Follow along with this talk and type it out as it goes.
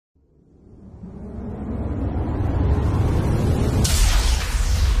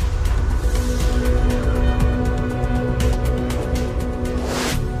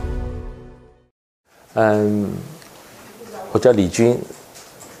我叫李军，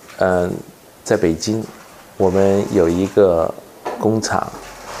在北京，我们有一个工厂，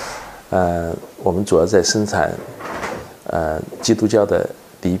我们主要在生产基督教的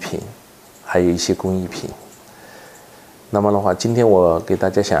礼品，还有一些工艺品。那么的话，今天我给大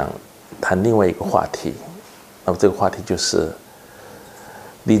家想谈另外一个话题，那么这个话题就是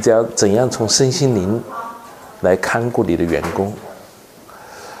你只要怎样从身心灵来看顾你的员工。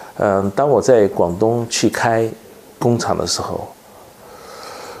当我在广东去开工厂的时候，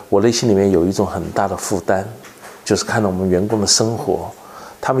我内心里面有一种很大的负担，就是看到我们员工的生活，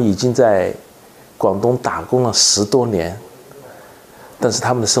他们已经在广东打工了10多年，但是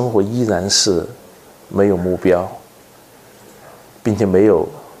他们的生活依然是没有目标，并且没有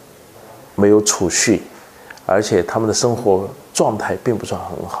储蓄，而且他们的生活状态并不算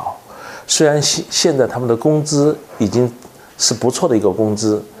很好。虽然现在他们的工资已经是不错的一个工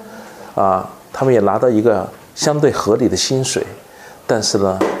资，他们也拿到一个相对合理的薪水，但是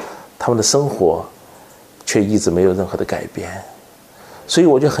呢，他们的生活却一直没有任何的改变。所以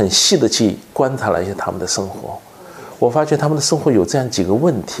我就很细的去观察了一下他们的生活，我发觉他们的生活有这样几个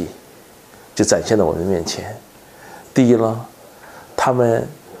问题，就展现在我的面前。第一呢，他们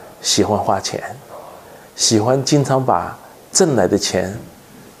喜欢花钱，喜欢经常把挣来的钱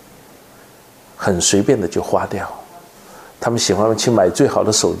很随便的就花掉。他们喜欢去买最好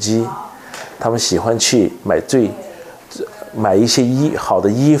的手机，他们喜欢去买一些好的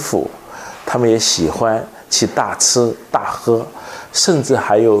衣服，他们也喜欢去大吃大喝，甚至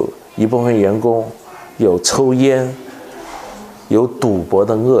还有一部分员工有抽烟、有赌博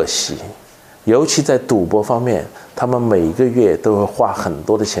的恶习。尤其在赌博方面，他们每个月都会花很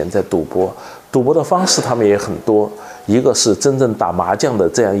多的钱在赌博。赌博的方式他们也很多，一个是真正打麻将的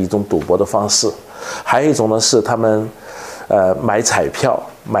这样一种赌博的方式，还有一种呢是他们买彩票，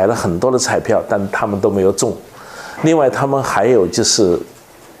买了很多的彩票，但他们都没有中。另外他们还有就是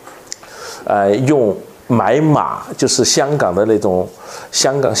用买马，就是香港的那种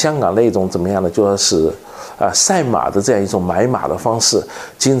香港那种怎么样呢，就说是赛马的这样一种买马的方式，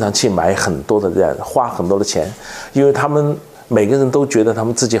经常去买很多的这样，花很多的钱。因为他们每个人都觉得他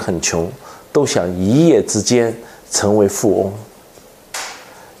们自己很穷，都想一夜之间成为富翁，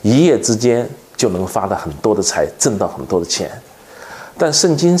一夜之间就能发了很多的财，挣到很多的钱。但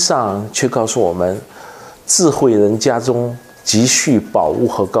圣经上却告诉我们，智慧人家中积蓄宝物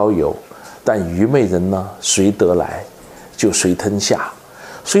和膏油，但愚昧人呢，谁得来就谁吞下。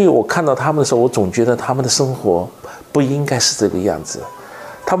所以我看到他们的时候，我总觉得他们的生活不应该是这个样子，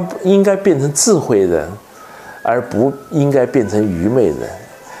他们应该变成智慧人，而不应该变成愚昧人。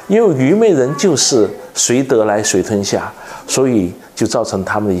因为愚昧人就是谁得来谁吞下，所以就造成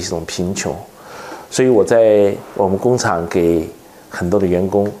他们的一种贫穷。所以我在我们工厂给很多的员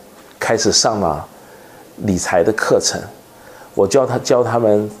工开始上了理财的课程，我教他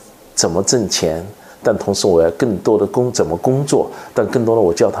们怎么挣钱，但同时我要更多的怎么工作，但更多的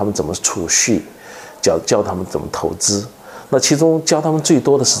我教他们怎么储蓄，教他们怎么投资。那其中教他们最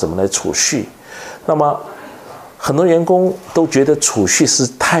多的是怎么来储蓄。那么很多员工都觉得储蓄是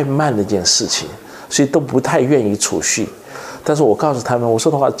太慢的一件事情，所以都不太愿意储蓄。但是我告诉他们，我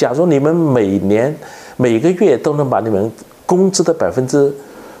说的话，假如你们每个月都能把你们工资的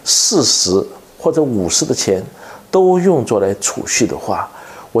40%或者50%的钱都用作来储蓄的话，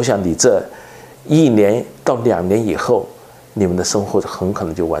我想你这1年到2年以后，你们的生活很可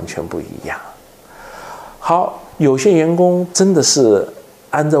能就完全不一样。好，有些员工真的是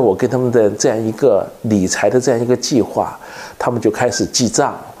按照我给他们的这样一个理财的这样一个计划，他们就开始记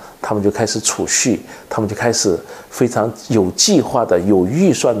账，他们就开始储蓄，他们就开始非常有计划的、有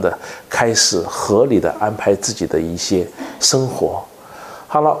预算的，开始合理的安排自己的一些生活。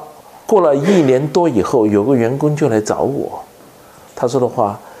好了，过了1年多以后，有个员工就来找我，他说的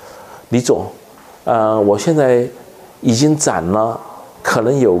话，李总，我现在已经攒了可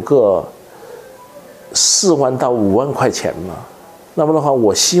能有个4万到5万块钱了。那么的话，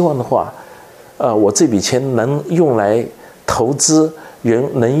我希望的话，我这笔钱能用来投资，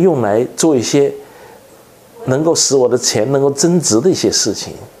能用来做一些能够使我的钱能够增值的一些事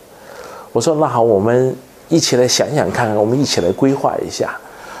情。我说那好，我们一起来想想看，我们一起来规划一下。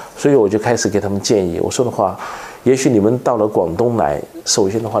所以我就开始给他们建议，我说的话，也许你们到了广东来，首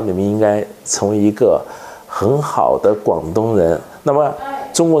先的话，你们应该成为一个很好的广东人。那么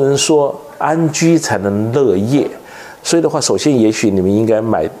中国人说安居才能乐业，所以的话，首先也许你们应该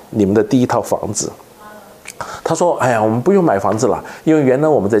买你们的第一套房子。他说哎呀，我们不用买房子了，因为原来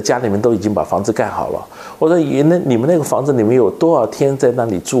我们在家里面都已经把房子盖好了。我说你们那个房子你们有多少天在那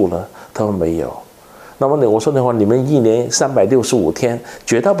里住呢？他说没有。那么呢，我说的话，你们一年365天，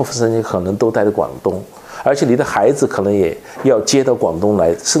绝大部分时间可能都待在广东，而且你的孩子可能也要接到广东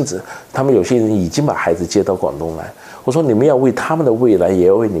来，甚至他们有些人已经把孩子接到广东来。我说你们要为他们的未来，也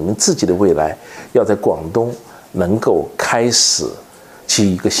要为你们自己的未来，要在广东能够开始去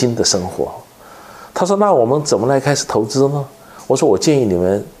一个新的生活。他说：“那我们怎么来开始投资呢？”我说：“我建议你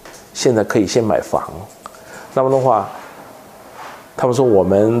们现在可以先买房。那么的话，他们说我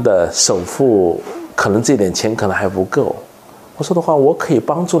们的首付可能这点钱可能还不够。我说的话，我可以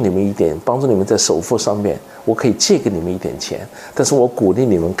帮助你们一点，帮助你们在首付上面，我可以借给你们一点钱，但是我鼓励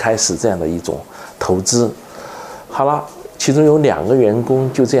你们开始这样的一种投资。”好了，其中有2个员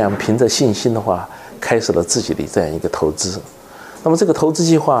工就这样凭着信心的话，开始了自己的这样一个投资。那么这个投资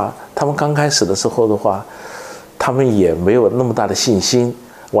计划，他们刚开始的时候的话，他们也没有那么大的信心，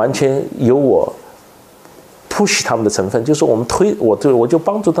完全由我 push 他们的成分，就是我们我就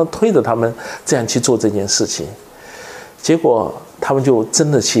帮助他推着他们这样去做这件事情。结果他们就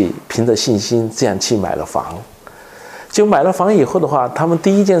真的去凭着信心这样去买了房。就买了房以后的话，他们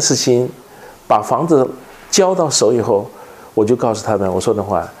第一件事情把房子交到手以后，我就告诉他们，我说的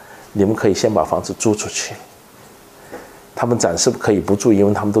话，你们可以先把房子租出去。他们暂时可以不住，因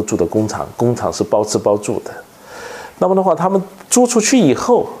为他们都住的工厂，工厂是包吃包住的。那么的话，他们租出去以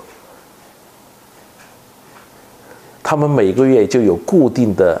后，他们每个月就有固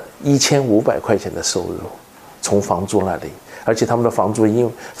定的1500块钱的收入，从房租那里。而且他们的房子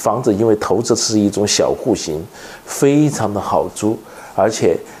因为投资是一种小户型，非常的好租，而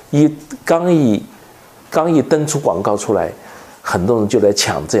且刚一登出广告出来，很多人就来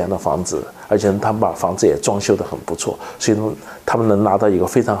抢这样的房子，而且他们把房子也装修得很不错，所以他们能拿到一个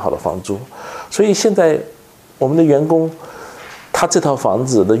非常好的房租。所以现在我们的员工，他这套房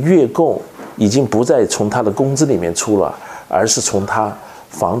子的月供已经不再从他的工资里面出了，而是从他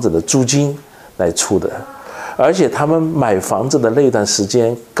房子的租金来出的。而且他们买房子的那段时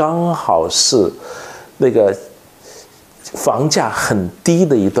间刚好是那个房价很低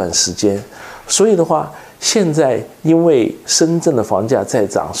的一段时间，所以的话，现在因为深圳的房价在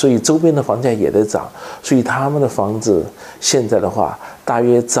涨，所以周边的房价也在涨，所以他们的房子现在的话大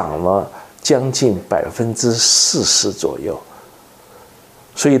约涨了将近40%左右，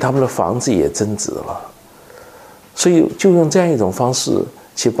所以他们的房子也增值了。所以就用这样一种方式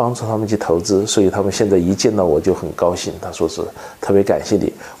去帮助他们去投资，所以他们现在一见到我就很高兴，他说是特别感谢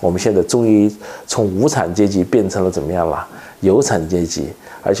你，我们现在终于从无产阶级变成了怎么样了，有产阶级，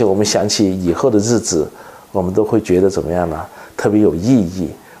而且我们想起以后的日子，我们都会觉得怎么样呢，特别有意义。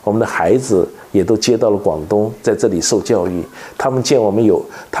我们的孩子也都接到了广东，在这里受教育，他们见我们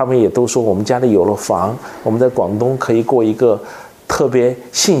他们也都说我们家里有了房，我们在广东可以过一个特别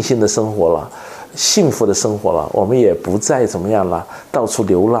信心的生活了，幸福的生活了，我们也不再怎么样了，到处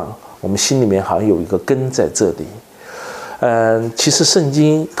流浪，我们心里面好像有一个根在这里。其实圣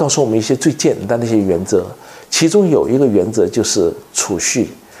经告诉我们一些最简单的一些原则，其中有一个原则就是储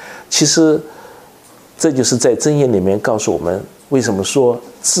蓄。其实这就是在箴言里面告诉我们，为什么说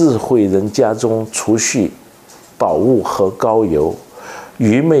智慧人家中储蓄宝物和膏油，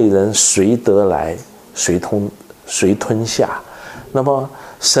愚昧人谁得来谁吞下。那么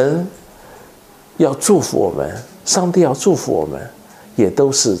神要祝福我们，上帝要祝福我们，也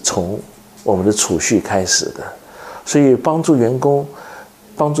都是从我们的储蓄开始的。所以帮助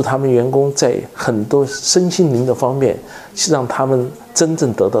他们员工在很多身心灵的方面，让他们真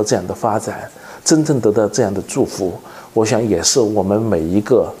正得到这样的发展，真正得到这样的祝福，我想也是我们每一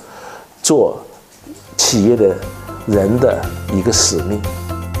个做企业的人的一个使命。